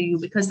has for you,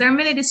 because there are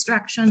many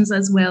distractions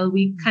as well.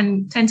 We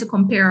can tend to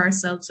compare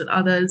ourselves with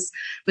others,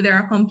 with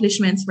their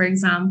accomplishments, for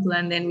example,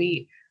 and then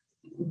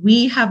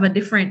we have a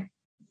different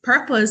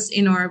purpose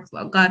in our,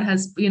 God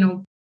has,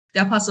 the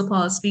Apostle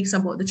Paul speaks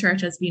about the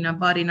church as being a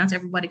body. Not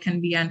everybody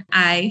can be an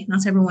eye,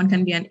 not everyone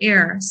can be an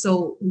ear.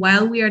 So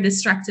while we are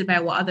distracted by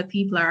what other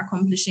people are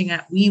accomplishing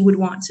that we would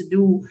want to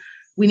do,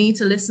 we need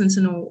to listen to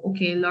know,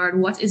 okay, Lord,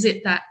 what is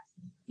it that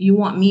you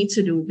want me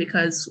to do?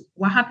 Because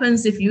what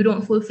happens if you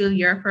don't fulfill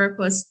your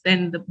purpose,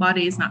 then the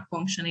body is not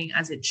functioning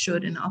as it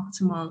should in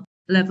optimal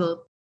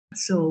level.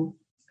 So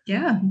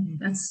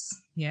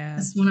that's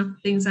one of the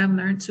things I've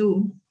learned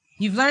too.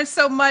 You've learned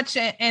so much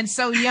and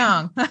so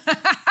young.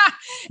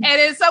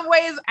 And in some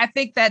ways, I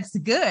think that's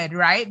good,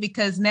 right?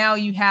 Because now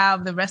you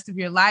have the rest of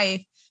your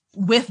life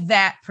with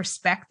that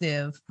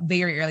perspective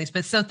very early.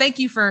 So thank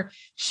you for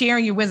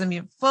sharing your wisdom.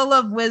 You're full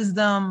of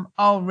wisdom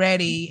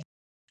already.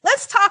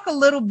 Let's talk a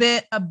little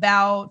bit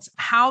about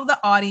how the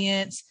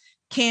audience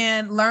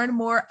can learn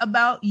more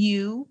about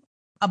you,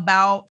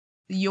 about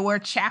your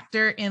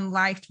chapter in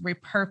Life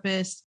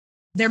Repurposed.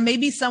 There may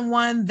be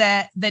someone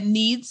that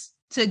needs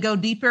to go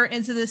deeper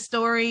into this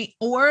story,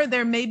 or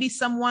there may be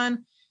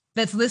someone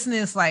that's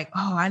listening. It's like,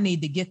 oh, I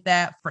need to get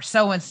that for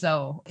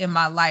so-and-so in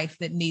my life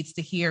that needs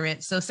to hear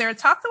it. So Sarah,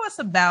 talk to us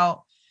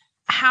about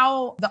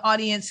how the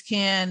audience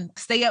can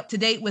stay up to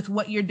date with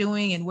what you're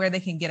doing and where they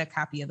can get a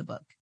copy of the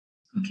book.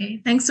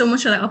 Okay, thanks so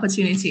much for that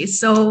opportunity.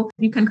 So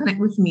you can connect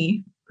with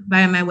me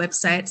via my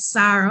website,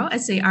 Sarah,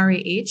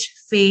 S-A-R-A-H,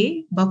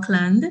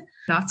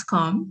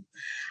 FayeBuckland.com.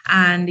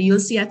 And you'll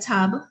see a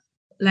tab,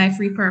 Life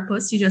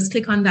Repurposed. You just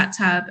click on that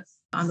tab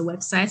on the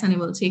website and it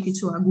will take you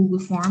to a Google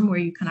form where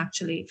you can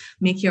actually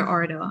make your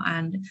order,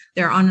 and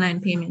there are online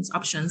payments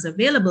options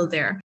available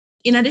there.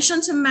 In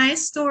addition to my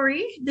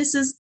story, this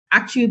is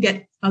actually, you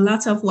get a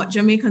lot of what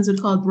Jamaicans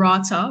would call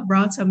brata.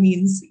 Brata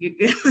means you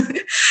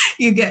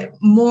get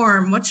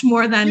much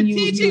more than You're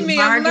teaching me.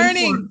 I'm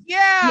learning. For.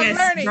 I'm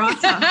learning.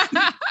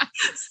 Brata.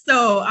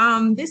 So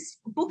this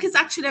book is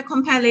actually a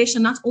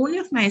compilation not only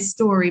of my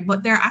story,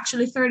 but there are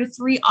actually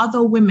 33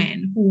 other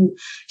women who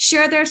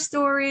share their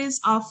stories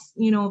of,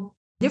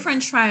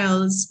 different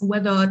trials,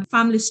 whether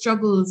family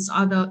struggles,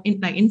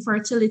 like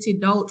infertility,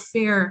 doubt,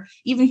 fear,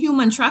 even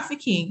human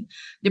trafficking,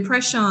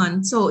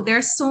 depression. So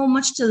there's so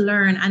much to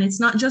learn, and it's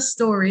not just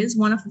stories.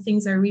 One of the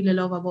things I really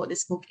love about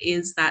this book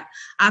is that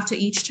after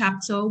each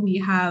chapter, we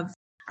have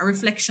a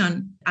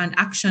reflection and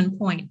action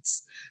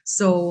points.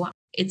 So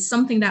it's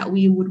something that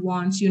we would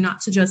want you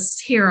not to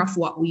just hear of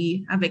what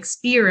we have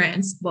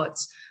experienced, but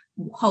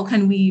how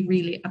can we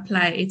really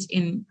apply it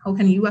how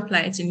can you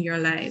apply it in your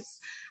life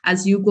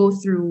as you go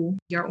through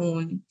your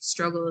own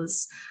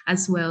struggles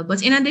as well.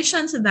 But in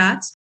addition to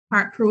that,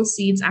 part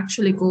proceeds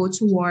actually go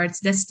towards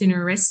Destiny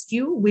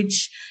Rescue,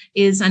 which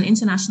is an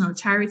international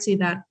charity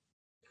that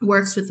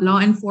works with law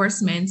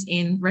enforcement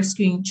in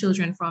rescuing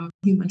children from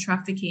human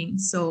trafficking.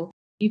 So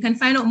you can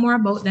find out more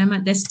about them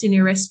at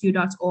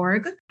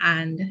destinyrescue.org.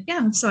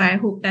 And so I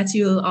hope that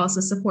you'll also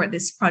support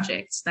this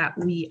project that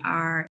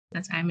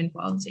I'm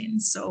involved in.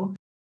 So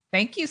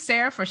thank you,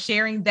 Sarah, for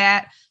sharing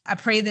that. I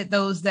pray that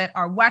those that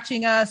are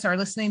watching us or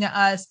listening to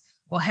us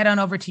will head on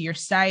over to your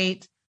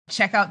site,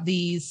 check out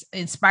these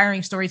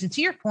inspiring stories. And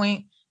to your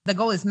point, the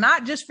goal is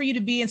not just for you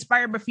to be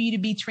inspired, but for you to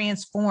be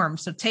transformed.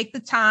 So take the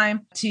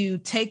time to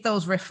take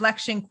those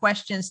reflection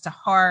questions to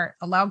heart,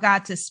 allow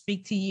God to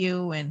speak to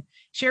you and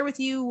share with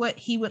you what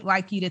he would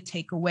like you to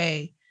take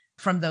away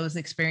from those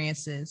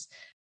experiences.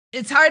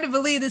 It's hard to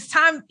believe this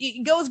time,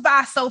 it goes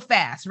by so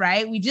fast,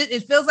 right?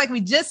 It feels like we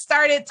just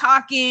started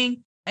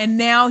talking. And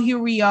now here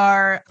we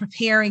are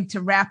preparing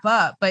to wrap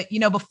up. But,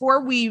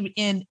 before we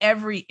end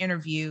every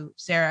interview,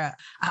 Sarah,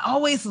 I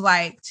always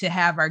like to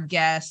have our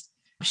guests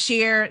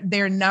share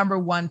their number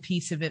one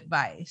piece of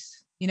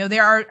advice.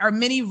 There are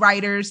many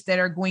writers that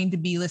are going to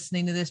be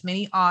listening to this,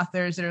 many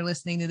authors that are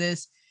listening to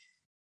this,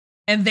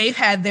 and they've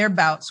had their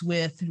bouts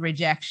with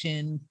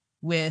rejection,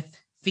 with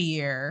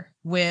fear,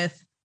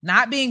 with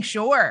not being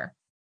sure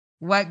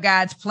what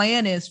God's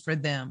plan is for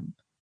them.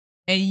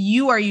 And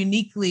you are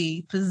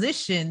uniquely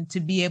positioned to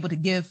be able to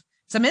give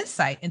some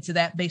insight into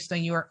that based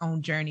on your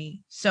own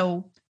journey.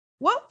 So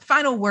what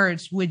final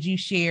words would you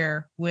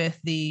share with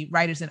the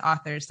writers and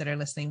authors that are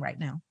listening right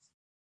now?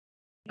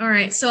 All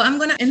right. So I'm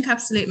going to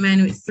encapsulate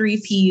mine with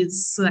 3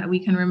 P's so that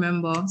we can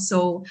remember.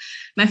 So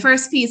my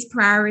first P is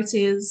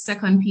priorities.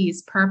 Second P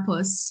is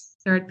purpose.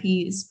 Third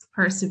P is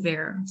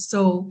persevere.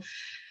 So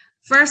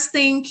first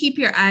thing, keep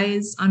your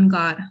eyes on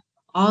God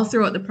all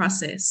throughout the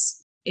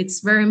process.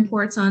 It's very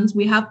important.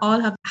 We all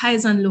have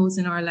highs and lows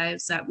in our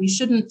lives, that we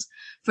shouldn't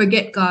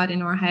forget God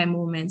in our high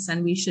moments,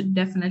 and we should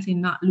definitely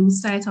not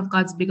lose sight of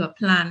God's bigger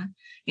plan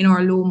in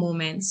our low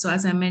moments. So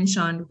as I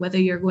mentioned, whether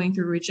you're going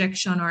through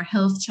rejection or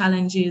health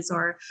challenges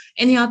or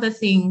any other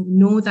thing,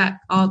 know that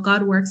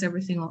God works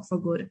everything out for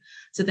good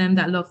to them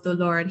that love the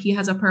Lord. He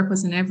has a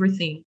purpose in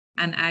everything.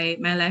 And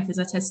my life is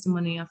a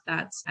testimony of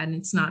that. And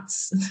it's not,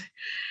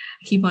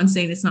 I keep on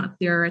saying it's not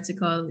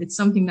theoretical. It's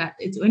something that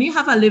when you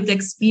have a lived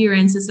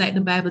experience, it's like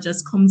the Bible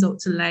just comes out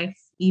to life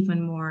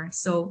even more.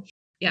 So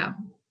yeah,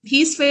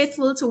 He's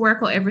faithful to work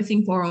out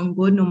everything for our own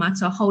good, no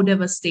matter how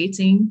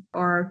devastating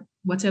or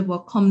whatever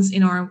comes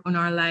in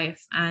our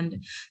life.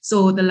 And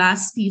so the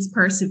last piece,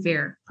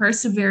 persevere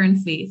in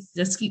faith.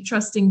 Just keep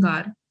trusting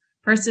God,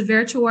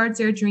 persevere towards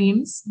your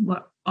dreams,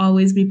 but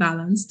always be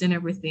balanced in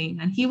everything.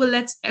 And He will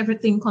let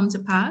everything come to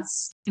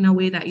pass in a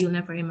way that you'll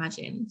never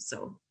imagine.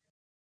 So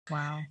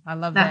wow, I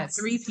love that.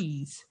 3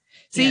 P's.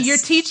 See, Yes. You're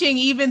teaching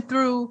even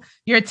through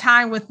your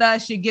time with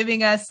us. You're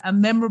giving us a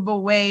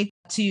memorable way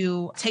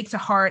to take to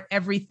heart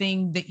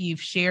everything that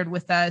you've shared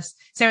with us.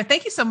 Sarah,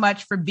 thank you so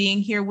much for being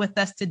here with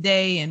us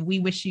today. And we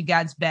wish you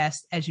God's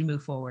best as you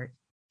move forward.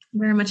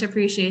 Very much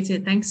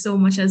appreciated. Thanks so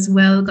much as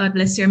well. God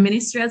bless your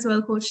ministry as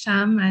well, Coach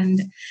Tam. And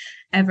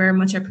I very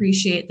much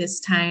appreciate this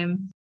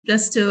time.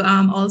 Just to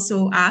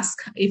also ask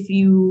if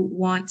you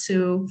want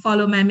to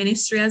follow my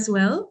ministry as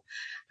well.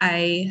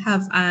 I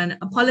have an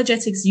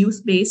apologetics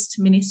youth-based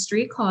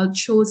ministry called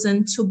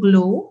Chosen to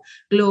Glow.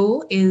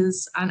 GLOW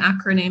is an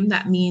acronym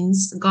that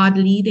means God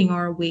leading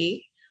our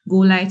way, go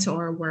light to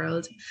our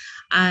world.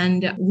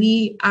 And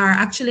we are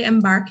actually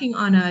embarking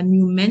on a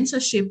new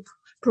mentorship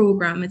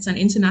program. It's an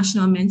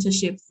international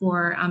mentorship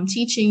for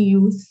teaching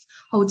youth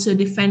how to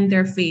defend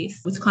their faith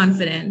with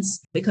confidence.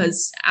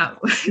 Because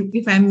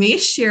if I may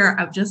share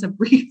just a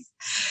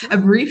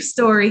brief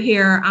story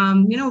here,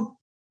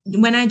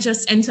 when I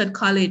just entered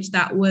college,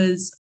 that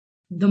was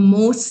the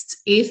most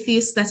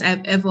atheist that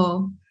I've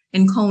ever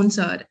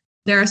encountered.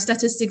 There are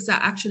statistics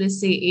that actually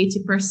say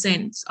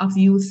 80% of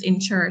youth in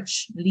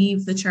church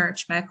leave the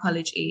church by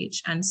college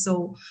age. And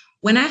so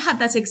when I had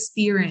that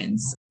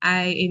experience,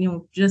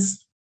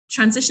 just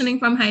transitioning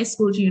from high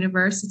school to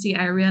university,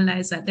 I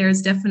realized that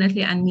there's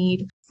definitely a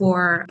need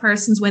for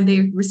persons when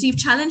they receive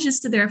challenges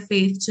to their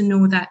faith to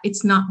know that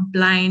it's not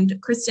blind.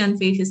 Christian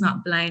faith is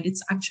not blind.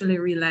 It's actually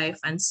real life.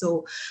 And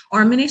so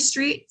our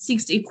ministry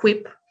seeks to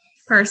equip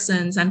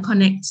persons and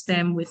connect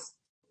them with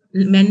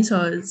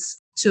mentors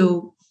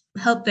to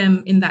help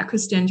them in that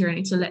Christian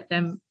journey, to let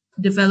them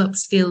develop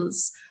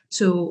skills,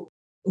 to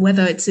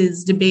whether it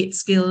is debate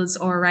skills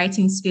or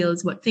writing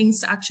skills, but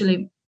things to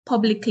actually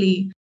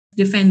publicly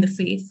defend the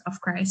faith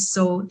of Christ.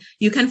 So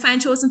you can find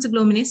Chosen to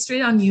Glow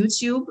Ministry on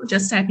YouTube.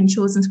 Just type in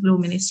Chosen to Glow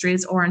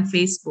Ministries, or on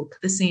Facebook,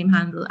 the same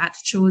handle at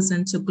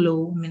Chosen to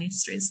Glow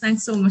Ministries.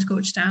 Thanks so much,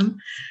 Coach Tam.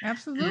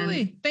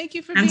 Absolutely. Thank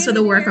you for thanks for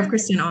the work here. of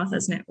Christian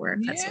Authors Network.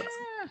 Yeah.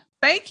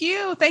 Thank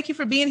you. Thank you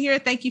for being here.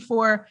 Thank you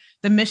for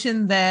the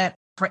mission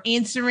for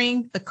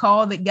answering the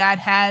call that God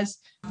has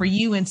for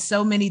you in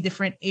so many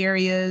different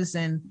areas.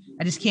 And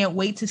I just can't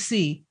wait to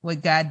see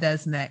what God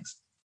does next.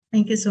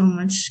 Thank you so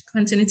much.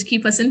 Continue to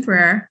keep us in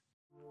prayer.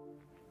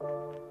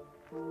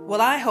 Well,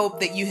 I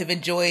hope that you have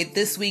enjoyed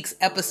this week's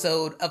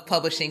episode of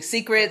Publishing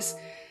Secrets,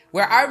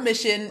 where our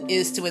mission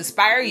is to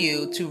inspire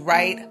you to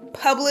write,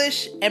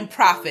 publish, and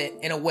profit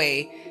in a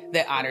way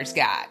that honors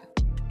God.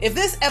 If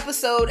this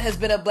episode has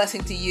been a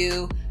blessing to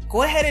you,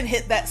 go ahead and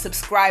hit that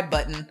subscribe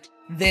button,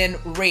 then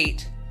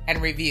rate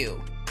and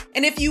review.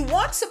 And if you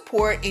want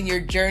support in your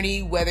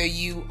journey, whether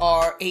you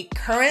are a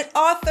current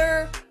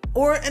author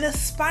or an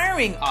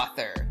aspiring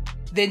author,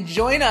 then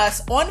join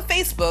us on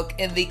Facebook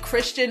in the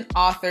Christian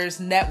Authors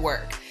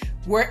Network.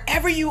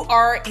 Wherever you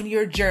are in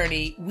your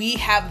journey, we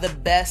have the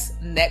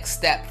best next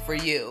step for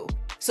you.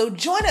 So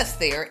join us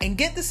there and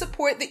get the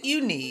support that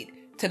you need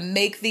to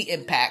make the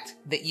impact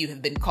that you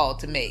have been called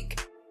to make.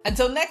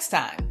 Until next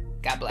time,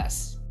 God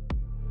bless.